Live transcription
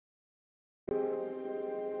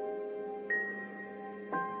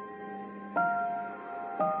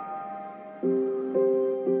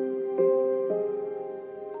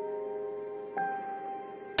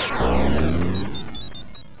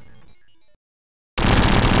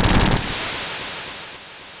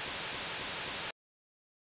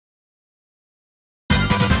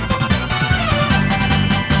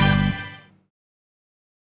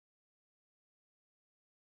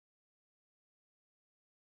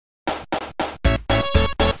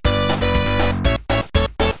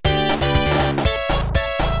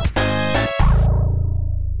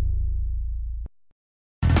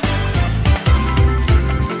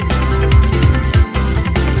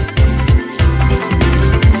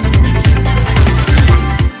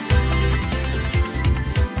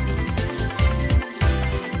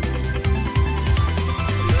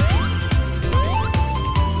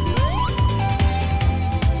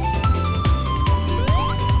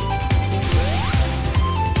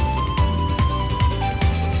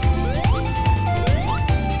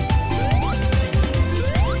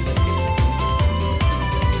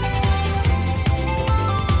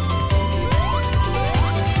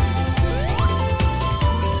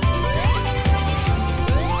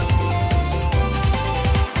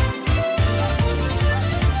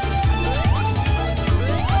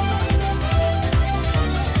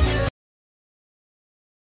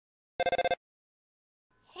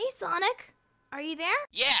Sonic? Are you there?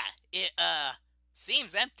 Yeah, it,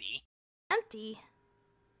 seems empty. Empty.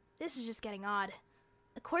 This is just getting odd.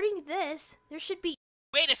 According to this, there should be...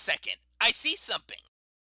 Wait a second, I see something.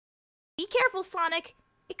 Be careful, Sonic.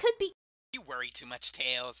 It could be... You worry too much,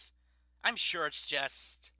 Tails. I'm sure it's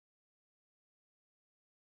just...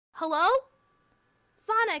 Hello?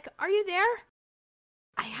 Sonic, are you there?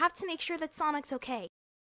 I have to make sure that Sonic's okay.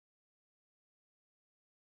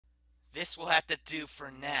 This will have to do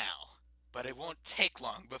for now, but it won't take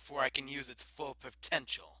long before I can use its full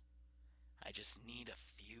potential. I just need a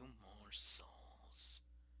few more souls.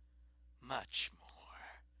 Much more.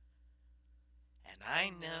 And I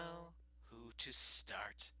know who to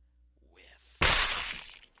start with.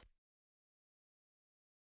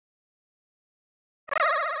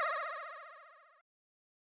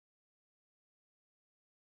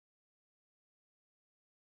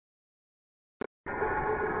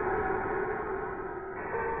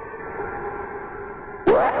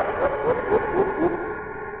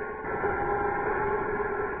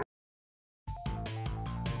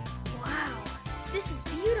 Wow, this is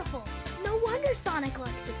beautiful. No wonder Sonic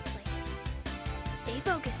likes this place. Stay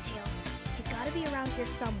focused, Tails. He's gotta be around here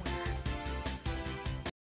somewhere.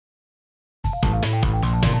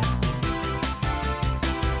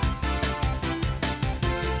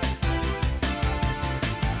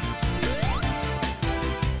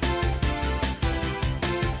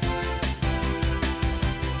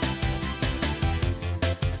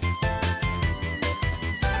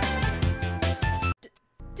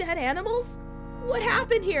 Dead animals? What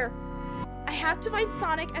happened here? I have to find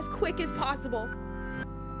Sonic as quick as possible.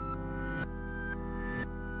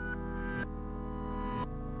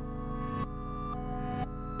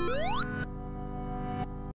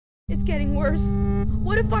 It's getting worse.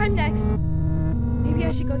 What if I'm next? Maybe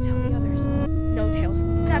I should go tell the others. No, Tails,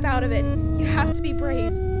 snap out of it. You have to be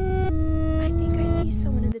brave. I think I see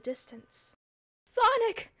someone in the distance.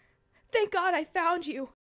 Sonic! Thank God I found you.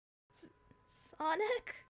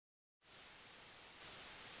 Sonic?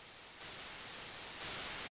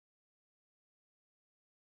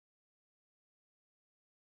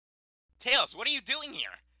 Tails, what are you doing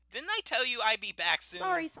here? Didn't I tell you I'd be back soon?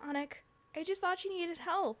 Sorry, Sonic. I just thought you needed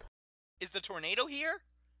help. Is the tornado here?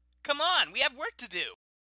 Come on, we have work to do.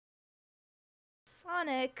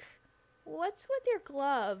 Sonic, what's with your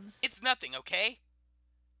gloves? It's nothing, okay?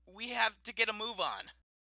 We have to get a move on.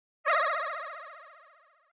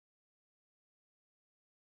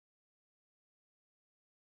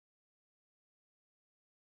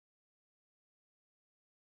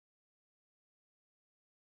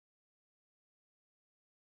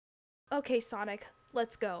 Okay, Sonic,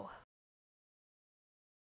 let's go.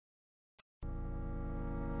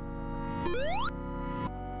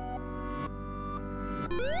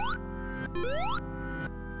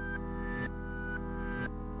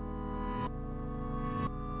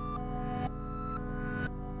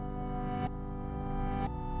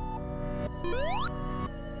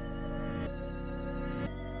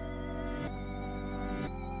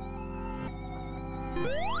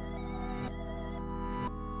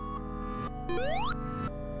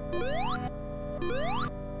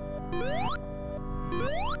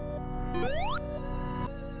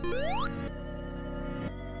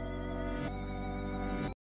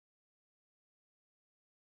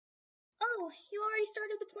 Oh, you already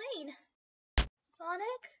started the plane. Sonic?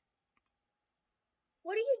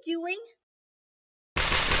 What are you doing?